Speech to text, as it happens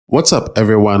What's up,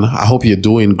 everyone? I hope you're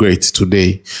doing great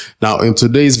today. Now, in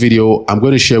today's video, I'm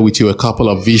going to share with you a couple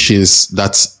of visions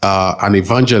that an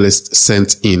evangelist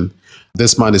sent in.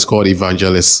 This man is called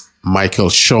Evangelist Michael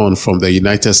Shawn from the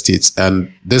United States.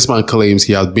 And this man claims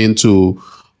he has been to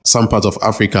some part of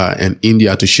Africa and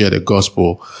India to share the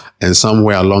gospel. And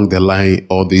somewhere along the line,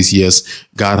 all these years,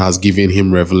 God has given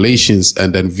him revelations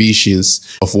and then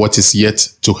visions of what is yet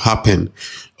to happen.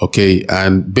 Okay.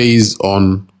 And based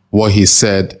on what he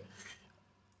said,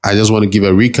 I just want to give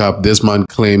a recap. This man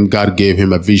claimed God gave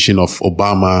him a vision of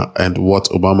Obama and what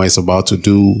Obama is about to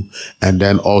do. And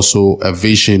then also a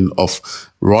vision of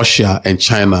Russia and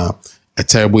China, a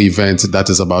terrible event that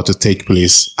is about to take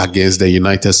place against the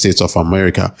United States of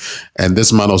America. And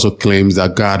this man also claims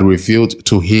that God revealed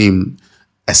to him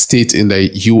a state in the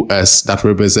US that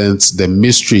represents the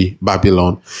mystery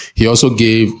Babylon. He also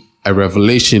gave a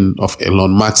revelation of Elon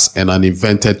Musk and an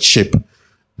invented chip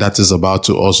that is about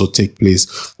to also take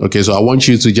place. Okay, so I want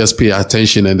you to just pay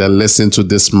attention and then listen to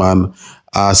this man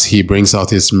as he brings out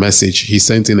his message. He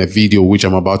sent in a video which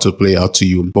I'm about to play out to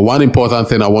you. But one important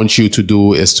thing I want you to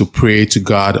do is to pray to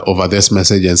God over this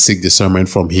message and seek discernment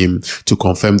from him to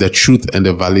confirm the truth and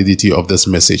the validity of this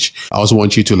message. I also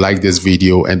want you to like this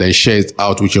video and then share it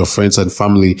out with your friends and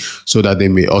family so that they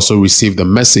may also receive the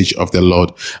message of the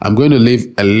Lord. I'm going to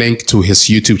leave a link to his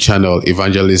YouTube channel.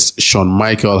 Evangelist Shawn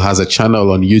Michael has a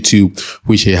channel on YouTube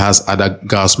which he has other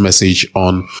God's message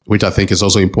on, which I think is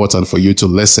also important for you to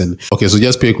listen. Okay, so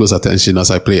just pay close attention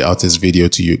as I play out this video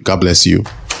to you. God bless you.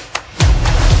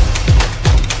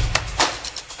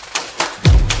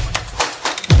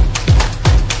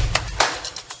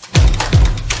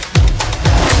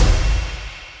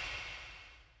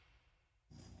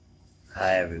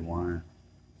 Hi everyone.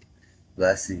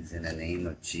 Blessings in the name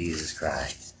of Jesus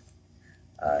Christ.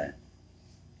 I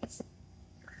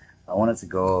wanted to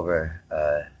go over,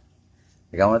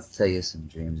 I wanted to tell you some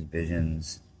dreams and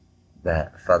visions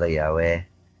that Father Yahweh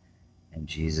and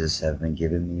Jesus have been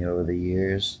giving me over the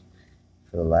years,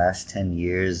 for the last 10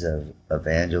 years of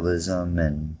evangelism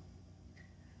and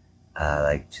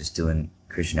like just doing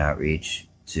Christian outreach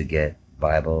to get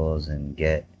Bibles and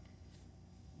get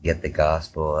the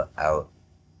gospel out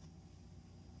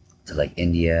to like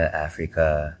India,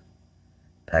 Africa,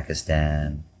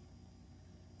 Pakistan,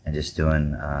 and just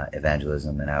doing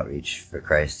evangelism and outreach for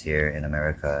Christ here in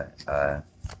America.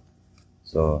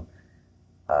 So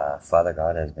Father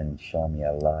God has been showing me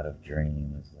a lot of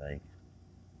dreams. Like,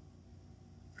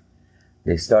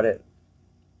 they started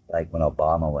like when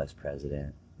Obama was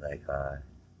president. Like,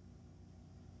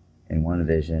 in one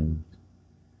vision,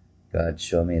 God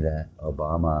showed me that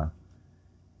Obama,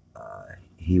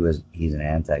 he's an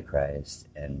antichrist,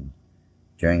 and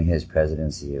during his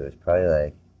presidency, it was probably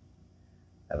like,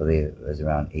 I believe it was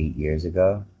around 8 years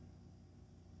ago,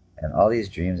 and all these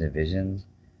dreams and visions,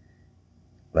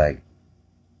 like,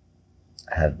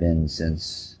 have been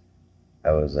since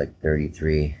I was like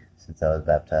 33, since I was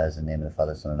baptized in the name of the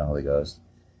Father, Son, and the Holy Ghost.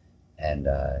 And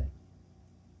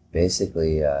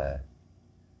basically,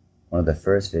 one of the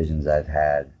first visions I've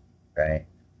had, right,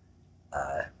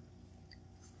 I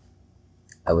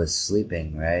was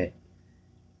sleeping, right,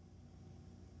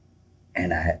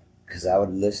 and because I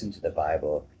would listen to the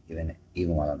Bible even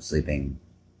while I'm sleeping,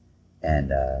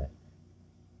 and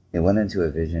it went into a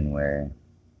vision where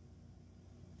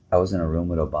I was in a room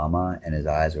with Obama and his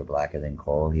eyes were blacker than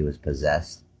coal. He was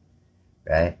possessed,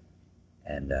 right?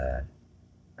 And I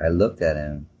looked at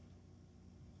him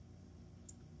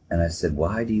and I said,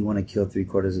 "Why do you want to kill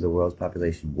 3/4 of the world's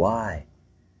population? Why?"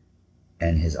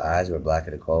 And his eyes were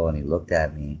blacker than coal, and he looked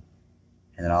at me,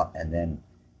 and then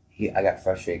I got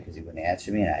frustrated because he wouldn't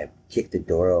answer me, and I kicked the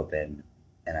door open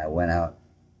and I went out.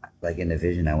 Like in the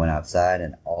vision, I went outside,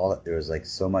 and there was like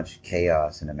so much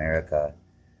chaos in America,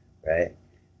 right?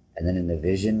 And then in the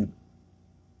vision,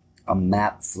 a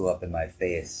map flew up in my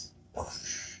face.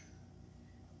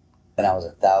 And I was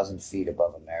 1,000 feet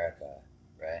above America,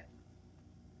 right?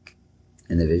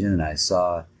 In the vision, and I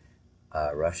saw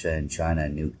Russia and China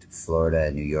nuked Florida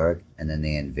and New York, and then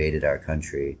they invaded our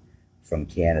country from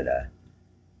Canada.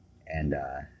 And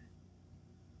I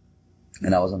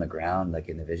was on the ground, like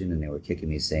in the vision, and they were kicking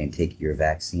me saying, "Take your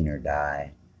vaccine or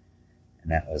die." And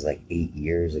that was like 8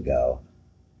 years ago.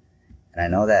 And I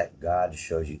know that God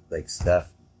shows you like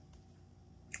stuff,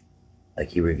 like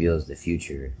he reveals the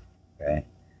future, right?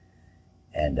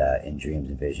 And in dreams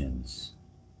and visions.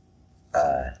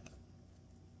 And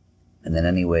then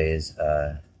anyways,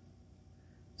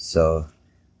 so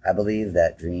I believe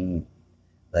that dream,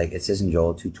 like it says in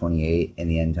Joel 2:28, "In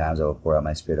the end times I will pour out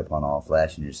my spirit upon all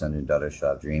flesh, and your sons and daughters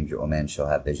shall have dreams, your old men shall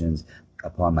have visions.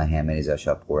 Upon my handmaids I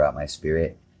shall pour out my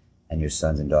spirit, and your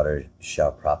sons and daughters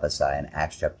shall prophesy. In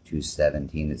Acts chapter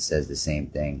 2:17, it says the same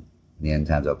thing. In the end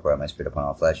times I'll pour out my spirit upon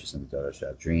all flesh. Your sons and daughters shall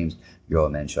have dreams. Your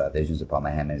old men shall have visions. Upon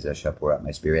my handmaids I shall pour out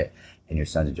my spirit, and your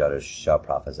sons and daughters shall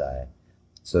prophesy.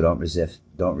 So don't resist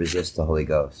the Holy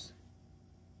Ghost.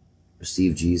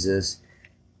 Receive Jesus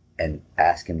and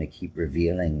ask him to keep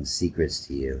revealing secrets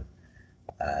to you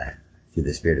through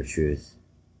the Spirit of truth,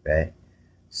 right?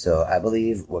 So I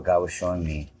believe what God was showing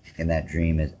me in that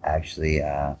dream is actually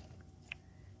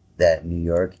that New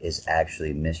York is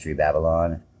actually Mystery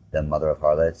Babylon, the mother of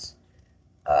harlots.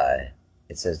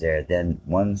 It says there, then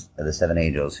one of the 7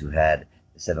 angels who had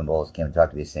the 7 bowls came and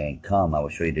talked to me, saying, come, I will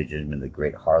show you the judgment of the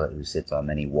great harlot who sits on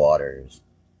many waters.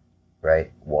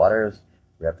 Right? Waters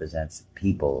represents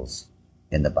peoples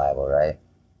in the Bible, right?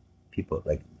 People,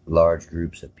 like large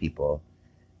groups of people.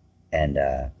 And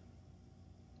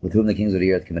with whom the kings of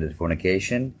the earth committed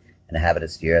fornication, and the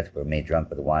inhabitants of the earth were made drunk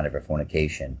with the wine of her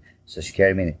fornication. So she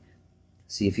carried me.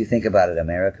 See, if you think about it,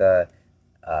 America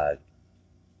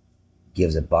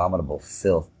gives abominable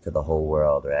filth to the whole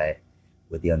world, right?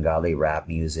 With the ungodly rap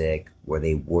music, where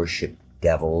they worship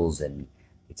devils, and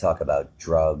they talk about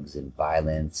drugs and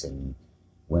violence, and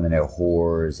women are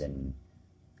whores, and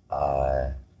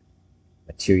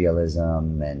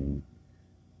materialism, and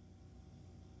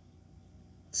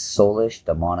soulish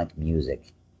demonic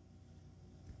music,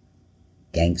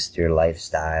 gangster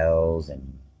lifestyles,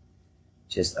 and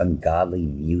just ungodly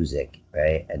music,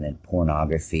 right? And then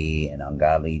pornography and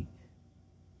ungodly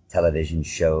television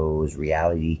shows,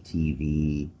 reality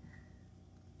TV,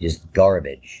 just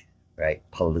garbage, right?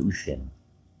 Pollution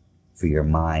for your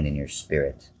mind and your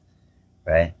spirit,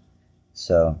 right?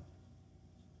 So,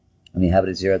 and the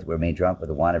inhabitants of the earth were made drunk with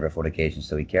the wine of her fornication.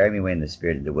 So he carried me away in the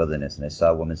spirit into the wilderness, and I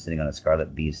saw a woman sitting on a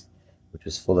scarlet beast, which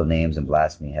was full of names and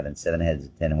blasphemy, having 7 heads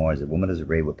and 10 horns. The woman was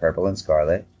arrayed with purple and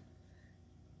scarlet,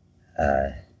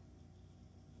 and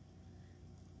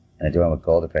adorned with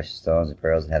gold and precious stones and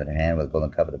pearls, and having in her hand with a golden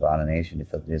cup of abomination, the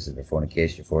filthiness of her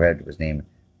fornication. Her forehead was named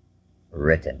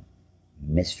written,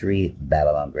 Mystery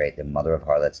Babylon Great, the mother of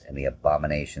harlots and the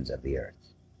abominations of the earth.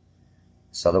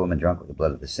 I saw the woman drunk with the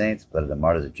blood of the saints, blood of the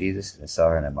martyrs of Jesus, and I saw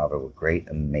her and I marveled with great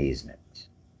amazement.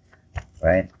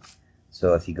 Right?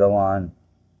 So if you go on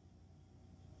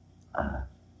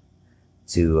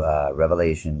to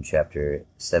Revelation chapter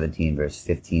 17, verse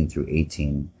 15 through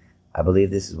 18, I believe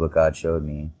this is what God showed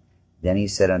me. Then he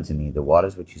said unto me, the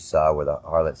waters which you saw where the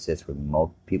harlot sits were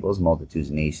peoples,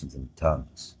 multitudes, nations, and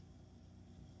tongues.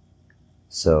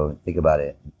 So think about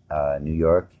it. New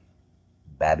York,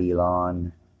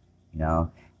 Babylon, you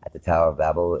know, at the Tower of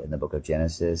Babel in the book of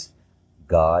Genesis,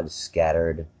 God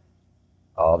scattered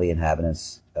all the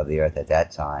inhabitants of the earth at that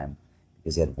time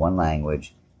because they had one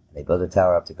language. And they built a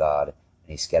tower up to God, and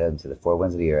he scattered them to the 4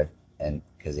 winds of the earth, and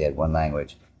because they had one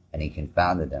language, and he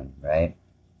confounded them, right?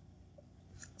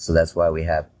 So that's why we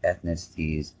have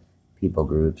ethnicities, people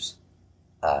groups,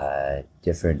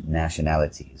 different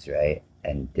nationalities, right?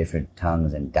 And different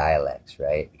tongues and dialects,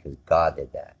 right? Because God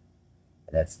did that.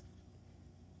 And that's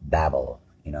Babel,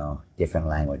 you know, different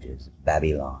languages.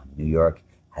 Babylon. New York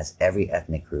has every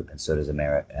ethnic group, and so does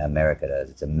America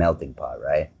does. It's a melting pot,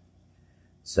 right?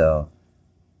 So,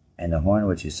 and the horn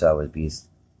which you saw was beast.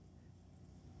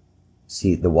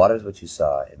 See, the waters which you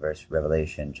saw in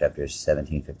Revelation chapter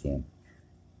 17, 15,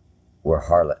 where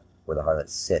the harlot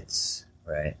sits,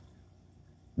 right?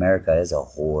 America is a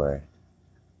whore.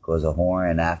 Goes a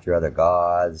whoring after other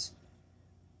gods.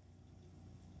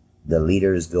 The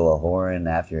leaders go a whoring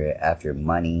after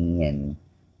money and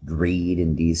greed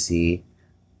in DC.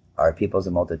 Our peoples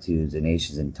and multitudes and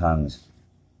nations and tongues.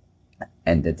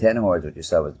 And the 10 horns which you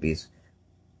saw with the beast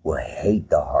will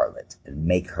hate the harlot and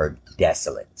make her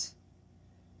desolate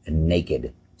and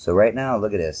naked. So right now,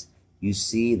 look at this. You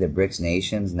see the BRICS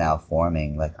nations now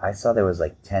forming. Like, I saw there was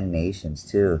like 10 nations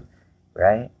too,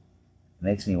 right? It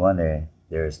makes me wonder,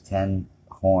 there's 10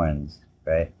 horns,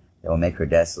 right? That will make her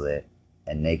desolate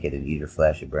and naked and eat her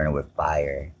flesh and burn her with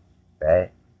fire,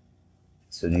 right?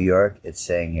 So New York, it's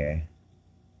saying here,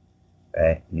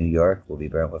 right? New York will be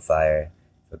burnt with fire.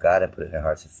 For God had put it in their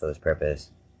hearts to fulfill his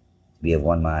purpose, to be of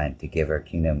one mind, to give her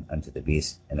kingdom unto the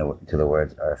beast, and until the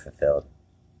words are fulfilled,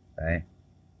 right?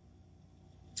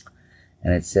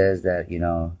 And it says that, you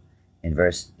know,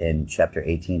 in chapter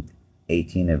 18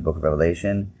 of the book of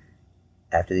Revelation,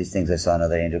 after these things I saw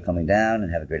another angel coming down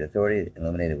and have a great authority,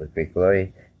 illuminated with great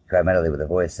glory. He cried mightily with a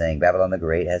voice, saying, Babylon the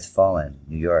Great has fallen.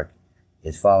 New York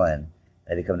is fallen.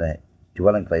 They become the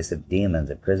dwelling place of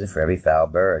demons, a prison for every foul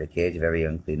bird, a cage of every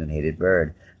unclean and hated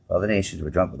bird. All the nations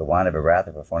were drunk with the wine of her wrath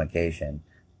of her fornication.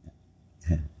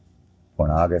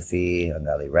 Pornography,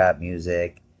 ungodly rap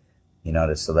music, You know,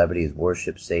 the celebrities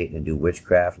worship Satan and do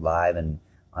witchcraft live and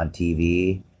on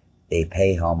TV. They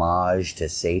pay homage to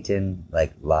Satan,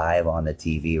 like live on the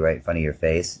TV right in front of your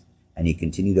face. And you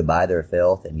continue to buy their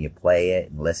filth and you play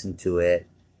it and listen to it.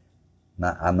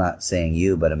 I'm not saying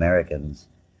you, but Americans.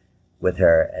 With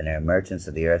her, and her merchants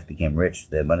of the earth became rich,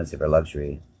 the abundance of her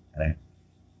luxury.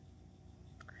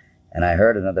 And I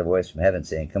heard another voice from heaven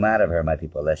saying, "Come out of her, my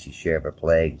people, lest you share of her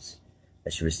plagues,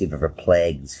 lest you receive of her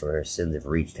plagues, for her sins have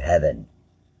reached heaven."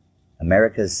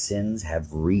 America's sins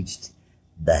have reached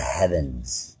the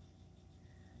heavens.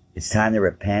 It's time to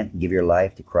repent, give your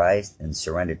life to Christ, and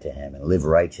surrender to Him, and live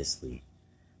righteously.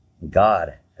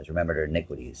 God has remembered her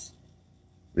iniquities.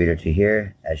 Read her to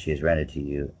hear, as she has rendered to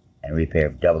you, and repay her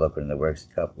double according to the works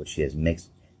of cup which she has mixed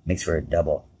for her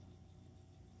double.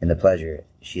 In the pleasure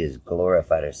she has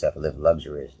glorified herself and lived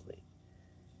luxuriously.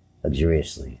 In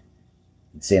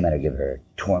the same manner give her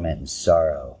torment and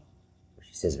sorrow. For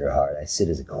she says in her heart, "I sit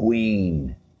as a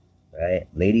queen," right?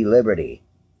 Lady Liberty.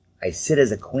 "I sit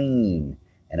as a queen,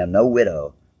 and am no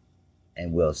widow,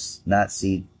 and will not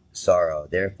see sorrow.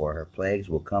 Therefore her plagues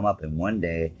will come up in one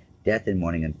day, death and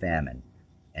mourning and famine.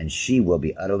 And she will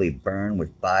be utterly burned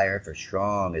with fire, for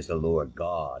strong is the Lord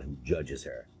God who judges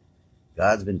her."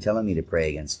 God's been telling me to pray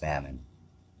against famine,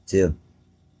 too.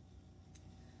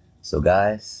 So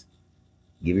guys,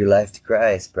 give your life to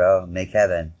Christ, bro. Make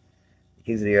heaven. The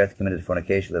kings of the earth committed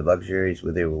fornication, live luxuries,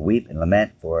 where they will weep and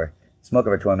lament for smoke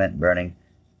of her torment and burning,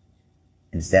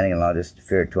 and standing in long distance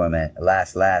fear of torment.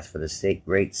 Alas, for the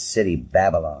great city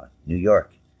Babylon, New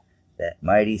York, that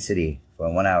mighty city, for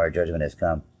in 1 hour judgment has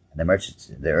come. And the merchants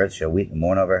of the earth shall weep and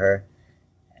mourn over her.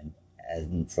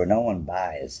 And for no one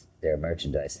buys their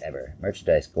merchandise ever.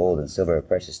 Merchandise, gold and silver,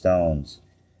 precious stones.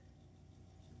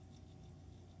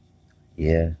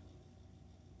 Yeah.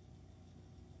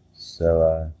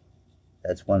 So,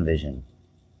 that's one vision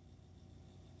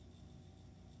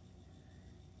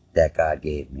that God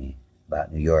gave me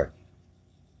about New York.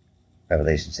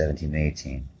 Revelation 17 and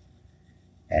 18.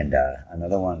 And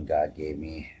another one God gave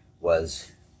me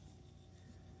was,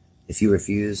 if you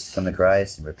refuse to come to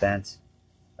Christ and repent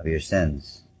of your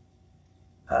sins,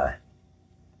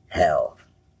 hell.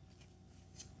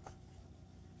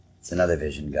 It's another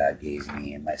vision God gave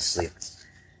me in my sleep.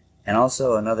 And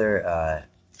also another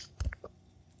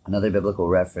biblical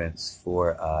reference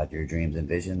for your dreams and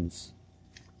visions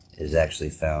is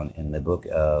actually found in the book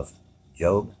of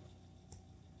Job.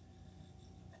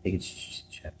 I think it's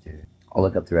chapter... I'll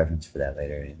look up the reference for that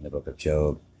later in the book of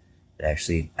Job.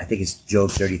 Actually, I think it's Job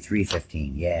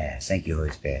 33:15. Yeah, thank you, Holy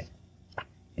Spirit.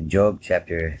 In Job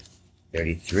chapter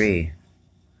 33,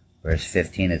 verse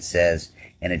 15, it says,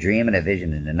 "In a dream and a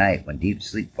vision in the night, when deep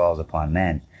sleep falls upon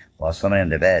men, while slumbering in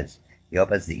their beds, He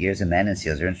opens the ears of men and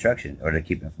seals their instruction, in order to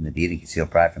keep them from the deed and conceal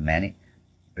pride from many,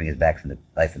 bring us back from the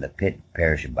life of the pit,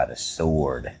 perishing by the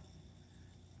sword."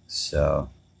 So,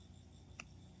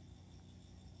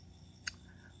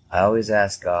 I always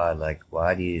ask God, like,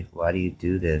 why do you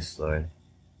do this, Lord?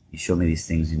 You show me these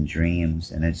things in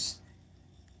dreams, and it's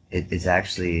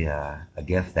actually a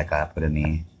gift that God put in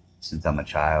me since I'm a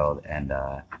child, and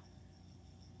it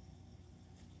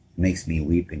makes me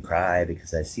weep and cry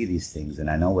because I see these things and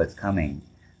I know what's coming,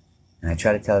 and I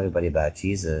try to tell everybody about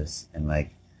Jesus, and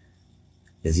like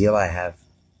the zeal I have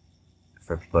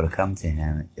for people to come to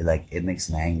Him, it makes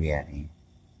them angry at me,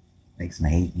 it makes them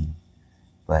hate me,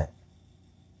 but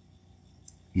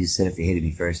Jesus said if they hated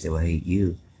me first, they will hate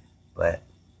you. But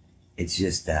it's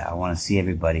just that I want to see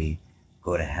everybody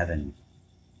go to heaven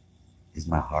is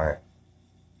my heart.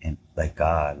 And like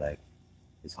God, like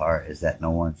His heart is that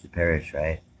no one should perish,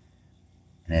 right?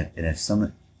 And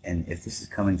if this is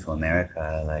coming to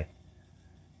America, like,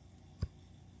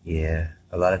 yeah,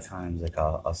 a lot of times, like,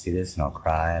 I'll see this and I'll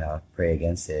cry and I'll pray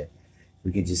against it.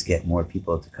 We could just get more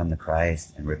people to come to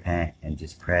Christ and repent and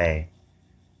just pray.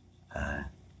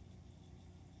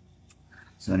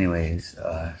 So anyways,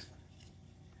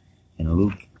 in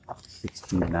Luke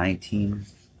 16:19,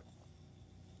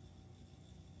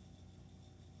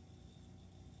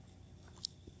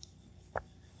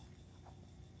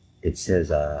 it says,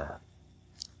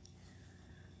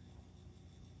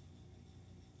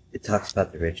 it talks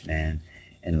about the rich man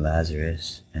and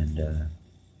Lazarus, and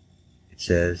it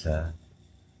says, there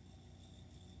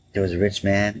was a rich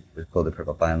man who was clothed in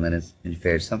purple fine linen and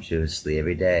fared sumptuously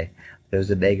every day. There was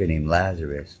a beggar named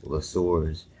Lazarus, full of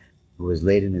sores, who was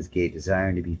laid in his gate,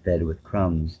 desiring to be fed with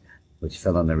crumbs, which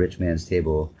fell on the rich man's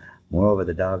table. Moreover,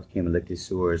 the dogs came and licked his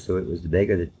sores. So it was the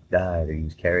beggar that died, and he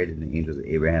was carried in the angels of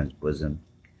Abraham's bosom.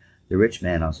 The rich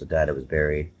man also died and was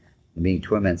buried. And being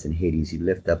tormented in Hades, he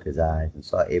lifted up his eyes and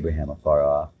saw Abraham afar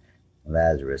off, and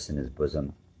Lazarus in his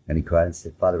bosom. And he cried and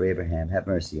said, Father Abraham, have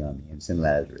mercy on me, and send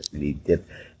Lazarus. And he dipped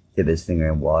his finger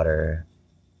in water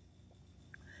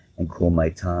and cool my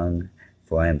tongue,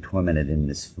 for I am tormented in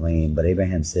this flame. But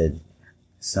Abraham said,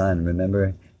 Son,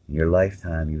 remember, in your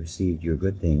lifetime you received your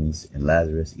good things, and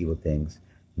Lazarus evil things.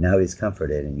 Now he is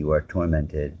comforted, and you are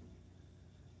tormented.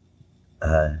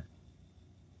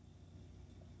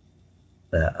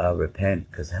 Repent,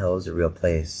 because hell is a real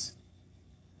place.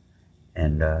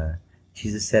 And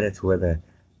Jesus said it's where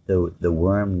the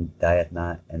worm dieth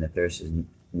not, and the thirst is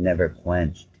never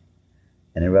quenched.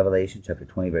 And in Revelation chapter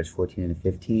 20, verse 14 and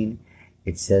 15,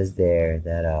 it says there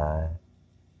that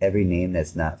every name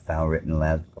that's not found written in the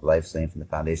Lamb's Book of Life, slain from the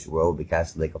foundation of the world, will be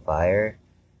cast in the lake of fire,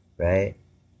 right?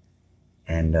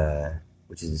 And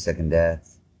which is the second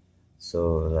death.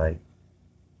 So like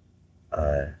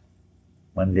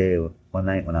one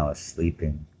night when I was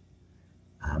sleeping,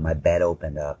 my bed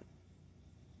opened up,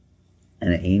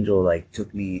 and an angel like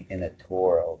took me in a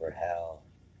tour over hell,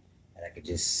 and I could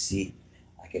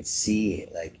see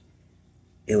like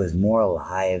it was more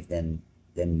alive than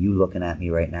you looking at me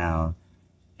right now,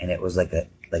 and it was like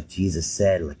Jesus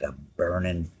said, like a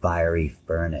burning fiery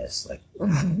furnace, like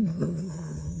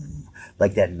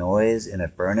like that noise in a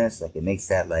furnace, like it makes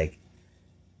that like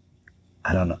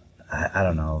I don't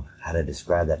know how to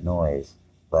describe that noise,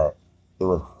 but it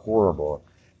was horrible.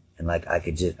 And like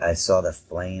I saw the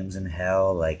flames in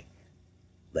hell, like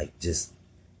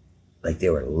they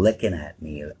were licking at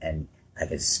me, and I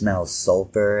could smell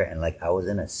sulfur, and like I was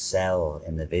in a cell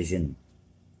in the vision,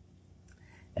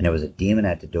 and there was a demon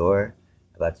at the door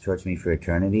about to torture me for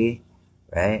eternity,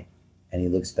 right? And he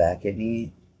looks back at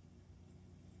me,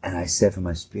 and I said from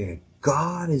my spirit,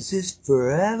 God, is this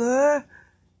forever?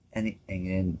 And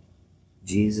then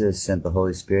Jesus sent the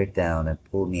Holy Spirit down and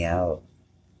pulled me out.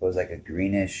 It was like a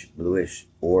greenish, bluish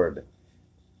orb.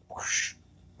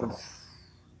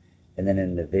 And then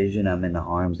in the vision, I'm in the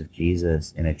arms of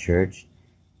Jesus in a church,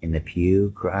 in the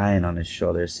pew, crying on his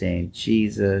shoulder, saying,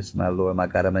 Jesus, my Lord, my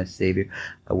God, and my Savior,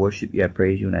 I worship you, I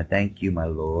praise you, and I thank you, my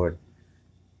Lord.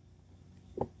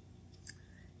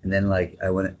 And then like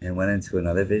I went into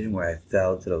another vision where I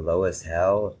fell to the lowest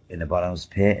hell in the bottomless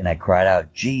pit, and I cried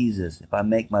out, Jesus, if I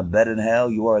make my bed in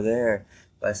hell, you are there.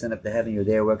 If I ascend up to heaven, you're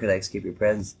there. Where could I escape your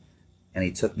presence? And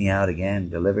he took me out again,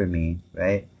 delivered me,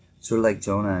 right? Sort of like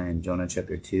Jonah in Jonah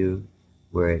chapter 2,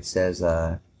 where it says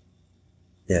the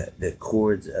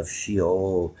cords of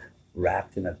Sheol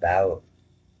wrapped him about,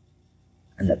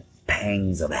 and the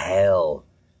pangs of hell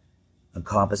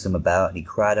encompassed him about, and he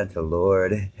cried unto the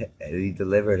Lord, and he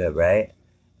delivered him, right?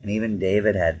 And even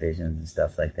David had visions and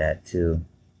stuff like that too.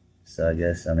 So I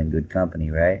guess I'm in good company,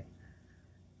 right?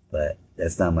 But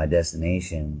that's not my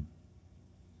destination,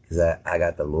 because I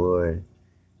got the Lord,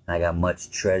 and I got much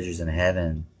treasures in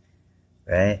heaven,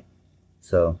 right?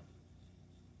 So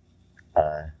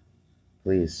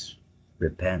please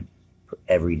repent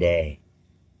every day.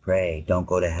 Pray. Don't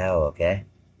go to hell, okay?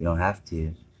 You don't have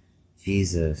to.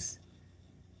 Jesus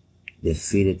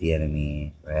defeated the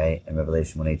enemy, right? In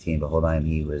Revelation 1:18, behold, I am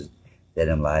he was dead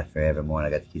and alive forevermore, and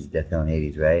I got the keys of death, hell, and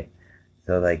Hades, right?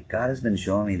 So like God has been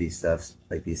showing me these stuff,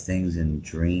 like these things in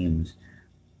dreams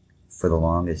for the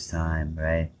longest time,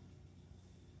 right?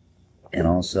 And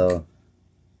also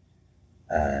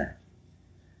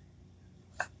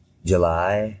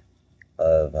July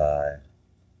of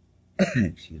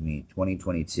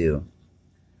 2022,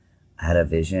 I had a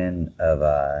vision of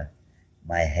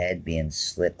my head being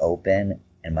slit open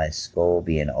and my skull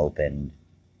being opened,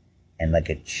 and like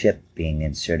a chip being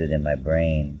inserted in my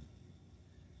brain.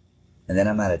 And then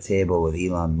I'm at a table with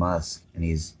Elon Musk, and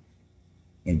he's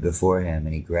before him,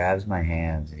 and he grabs my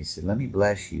hands and he said, let me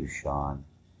bless you, Shawn.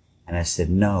 And I said,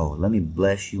 no, let me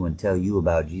bless you and tell you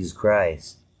about Jesus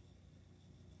Christ.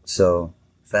 So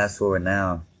fast forward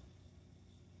now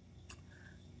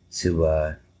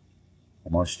to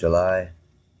almost July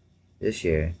this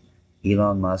year.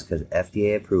 Elon Musk has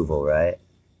FDA approval, right,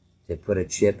 to put a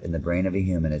chip in the brain of a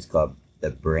human. It's called the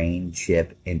brain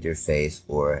chip interface,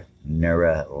 or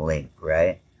Neuralink,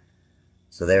 right?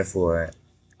 So therefore,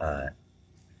 God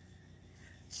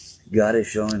is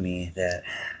showing me that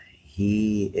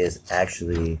he is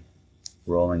actually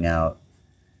rolling out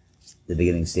the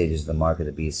beginning stages of the mark of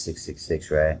the beast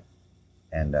 666, right?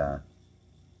 And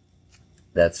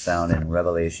that's found in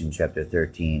Revelation chapter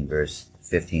 13, verse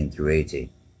 15 through 18.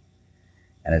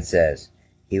 And it says,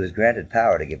 he was granted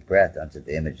power to give breath unto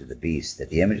the image of the beast,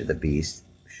 that the image of the beast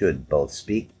should both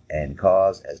speak and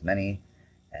cause as many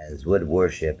as would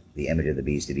worship the image of the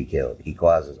beast to be killed. He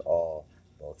causes all,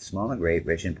 both small and great,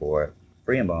 rich and poor,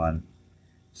 free and bond,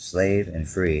 slave and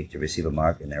free, to receive a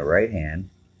mark in their right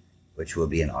hand which will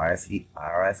be an RFID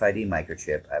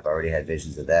microchip. I've already had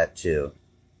visions of that too.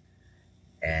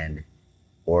 And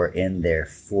or in their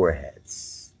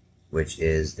foreheads, which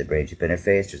is the brain chip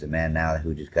interface. There's a man now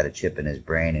who just got a chip in his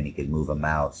brain and he can move a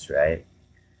mouse, right?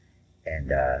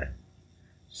 And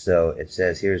so it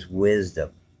says, here's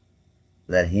wisdom.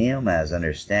 Let him as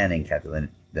understanding calculate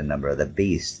the number of the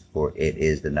beast, for it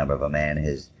is the number of a man.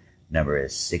 His number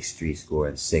is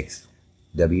 666.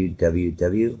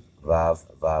 WWW Vav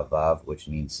Vav Vav, which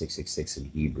means 666 in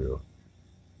Hebrew.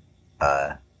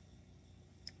 The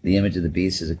image of the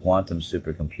beast is a quantum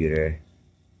supercomputer.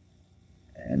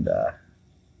 And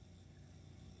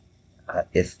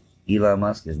if Elon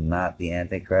Musk is not the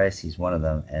Antichrist, he's one of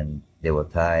them, and they will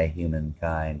tie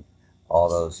humankind, all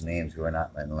those names who are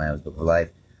not in the Lamb's Book of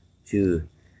Life, to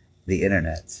the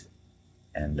internet.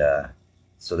 And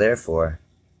so therefore,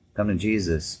 come to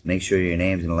Jesus, make sure your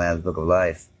name's in the Lamb's Book of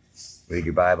Life, read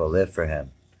your Bible, live for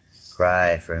him,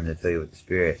 cry for him to fill you with the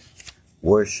Spirit,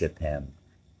 worship him,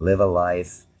 live a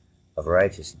life of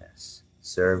righteousness,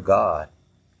 serve God,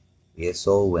 be a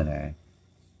soul winner,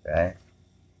 right?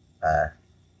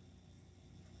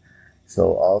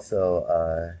 So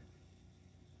also,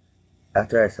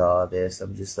 after I saw this,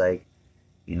 I'm just like,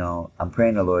 you know, I'm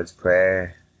praying the Lord's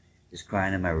Prayer, just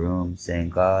crying in my room, saying,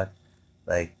 God,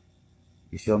 like,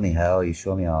 you show me hell, you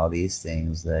show me all these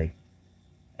things, like,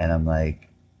 and I'm like,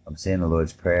 I'm saying the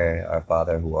Lord's Prayer, Our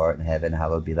Father who art in heaven,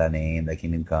 hallowed be thy name, thy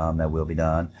kingdom come, thy will be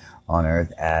done on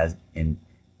earth as in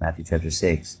Matthew chapter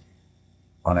 6.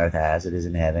 On earth as it is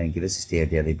in heaven. Give us this day our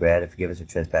daily bread, and forgive us our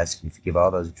trespasses, and forgive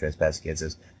all those who trespass against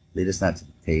us. Lead us not to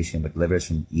temptation, but deliver us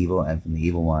from evil and from the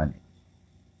evil one.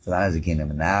 For thine is the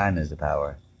kingdom, and thine is the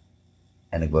power,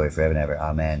 and the glory forever and ever.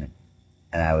 Amen.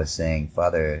 And I was saying,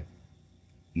 Father,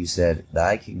 you said,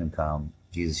 thy kingdom come.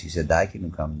 Jesus, you said, thy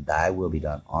kingdom come, thy will be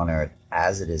done on earth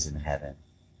as it is in heaven.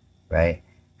 Right?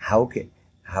 How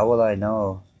will I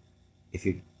know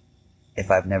if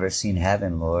I've never seen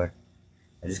heaven, Lord?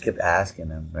 I just kept asking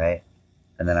him, right?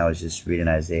 And then I was just reading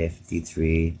Isaiah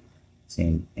 53,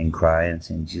 saying, and crying, and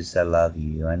saying, Jesus, I love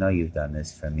you. I know you've done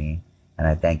this for me, and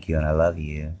I thank you, and I love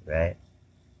you, right?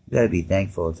 You gotta be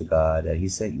thankful to God that he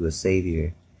sent you a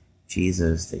Savior,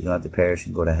 Jesus, that you don't have to perish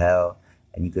and go to hell,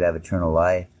 and you could have eternal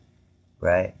life,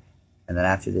 right? And then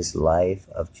after this life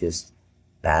of just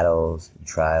battles and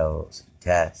trials and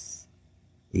tests,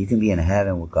 you can be in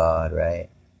heaven with God, right?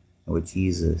 And with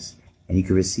Jesus. And you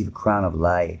can receive a crown of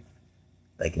life,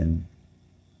 like in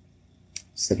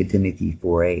 2 Timothy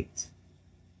 4:8.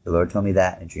 The Lord told me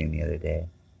that in a dream the other day.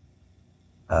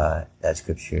 That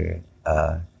scripture,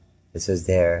 it says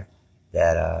there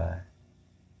that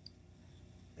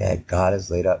that God has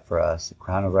laid up for us a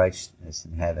crown of righteousness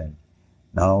in heaven,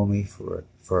 not only for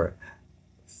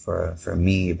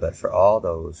me, but for all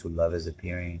those who love his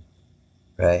appearing,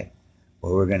 right?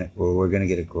 Where we're gonna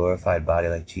get a glorified body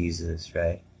like Jesus,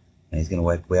 right? And he's gonna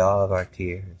wipe away all of our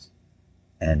tears.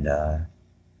 And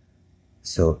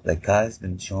so like God has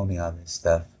been showing me all this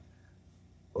stuff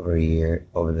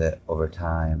over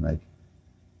time. Like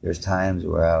there's times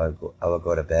where I would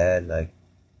go to bed, like,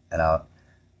 and I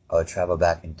would travel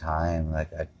back in time.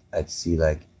 Like I'd see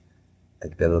like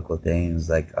biblical things,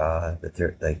 like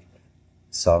like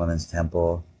Solomon's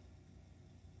temple.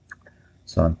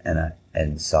 So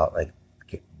and saw like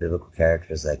biblical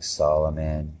characters like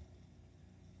Solomon.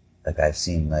 Like I've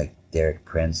seen like Derek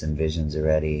Prince in visions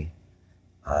already.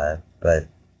 But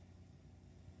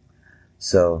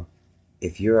so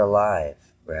if you're alive,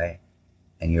 right,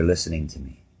 and you're listening to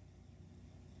me,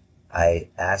 I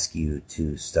ask you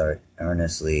to start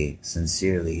earnestly,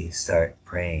 sincerely, start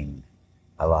praying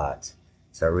a lot.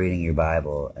 Start reading your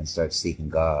Bible and start seeking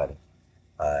God.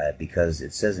 Because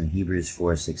it says in Hebrews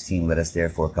 4:16, let us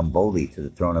therefore come boldly to the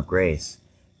throne of grace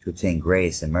to obtain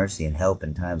grace and mercy and help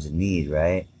in times of need,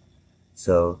 right?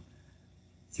 So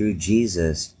through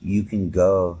Jesus, you can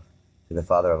go to the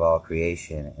Father of all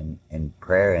creation and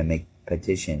prayer and make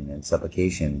petition and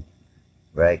supplication,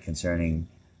 right, concerning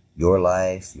your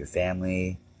life, your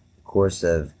family, the course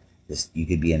of this. You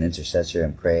could be an intercessor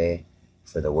and pray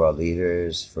for the world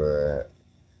leaders, for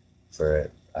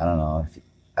I don't know.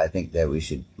 I think that we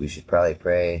should probably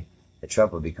pray that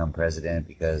Trump will become president,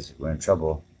 because we're in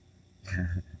trouble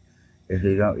if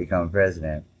we don't become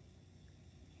president.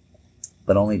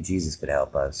 But only Jesus could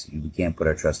help us. We can't put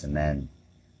our trust in men,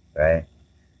 right?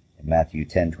 In Matthew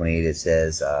 10:28 it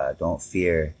says, don't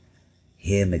fear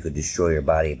him that could destroy your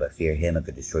body, but fear him that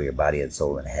could destroy your body and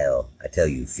soul in hell. I tell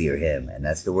you, fear him. And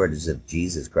that's the words of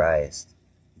Jesus Christ.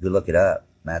 You could look it up,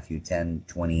 Matthew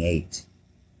 10:28.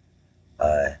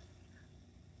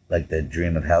 Like the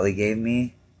dream of hell he gave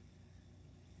me,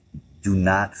 Do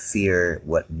not fear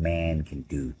what man can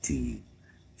do to you.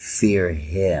 Fear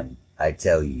him, I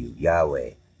tell you,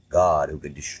 Yahweh, God, who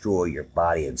can destroy your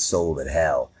body and soul in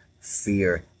hell.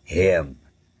 Fear him.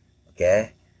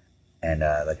 Okay? And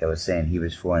like I was saying,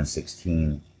 Hebrews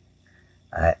 4:16,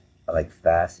 I like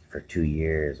fasted for 2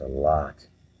 years a lot.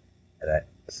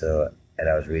 And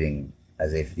I was reading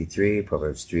Isaiah 53,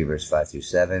 Proverbs 3, verse 5 through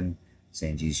 7,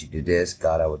 saying, Jesus, you do this,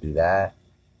 God, I will do that.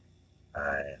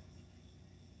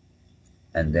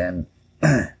 And then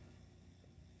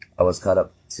I was caught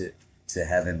up to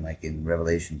heaven, like in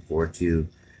Revelation 4:2,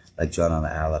 like John on the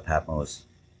Isle of Patmos.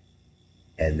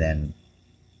 And then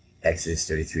Exodus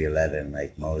 33:11,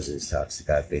 like Moses talks to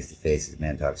God face to face as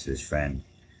man talks to his friend.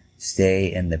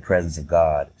 Stay in the presence of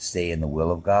God. Stay in the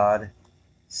will of God.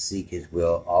 Seek his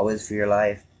will always for your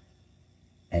life.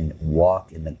 And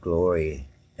walk in the glory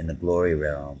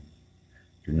realm.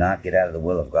 Do not get out of the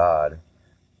will of God,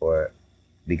 or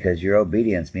because your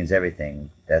obedience means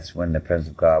everything. That's when the presence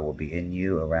of God will be in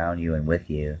you, around you, and with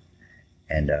you.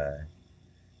 And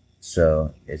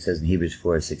so it says in Hebrews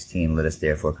 4:16, let us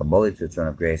therefore come boldly to the throne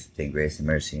of grace, obtain grace and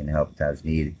mercy and help in times of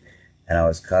need. And I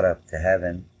was caught up to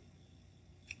heaven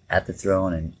at the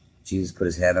throne, and Jesus put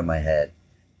his hand on my head,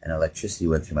 and electricity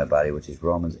went through my body, which is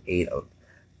Romans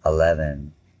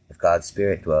 8:11. If God's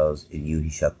Spirit dwells in you, he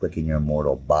shall quicken your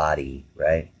mortal body,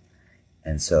 right?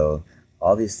 And so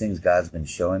all these things God's been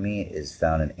showing me is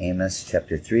found in Amos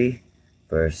chapter 3,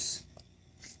 verse,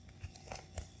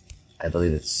 I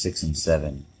believe it's 6 and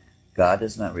 7. God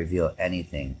does not reveal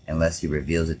anything unless he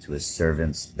reveals it to his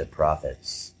servants, the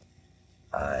prophets.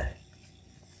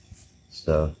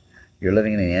 So you're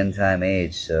living in the end time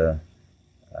age, so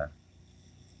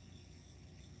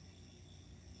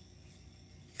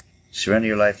surrender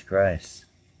your life to Christ,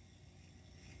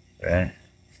 right?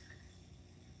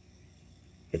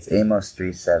 It's Amos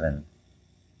 3:7,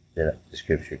 the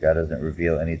scripture. God doesn't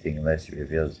reveal anything unless he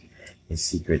reveals his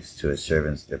secrets to his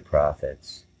servants, the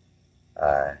prophets.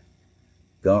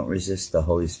 Don't resist the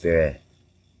Holy Spirit,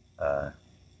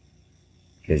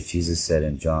 because Jesus said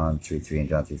in John 3:3 and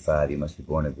John 3:5, you must be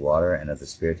born of water and of the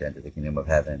Spirit to enter the kingdom of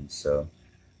heaven. So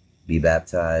be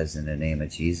baptized in the name of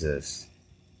Jesus,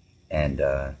 and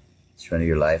surrender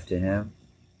your life to him,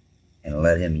 and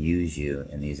let him use you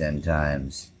in these end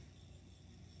times.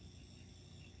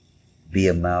 Be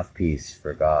a mouthpiece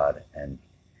for God, and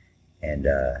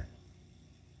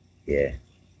yeah,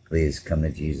 please come to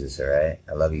Jesus, all right?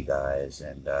 I love you guys,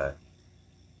 and God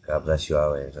bless you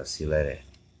always. I'll see you later.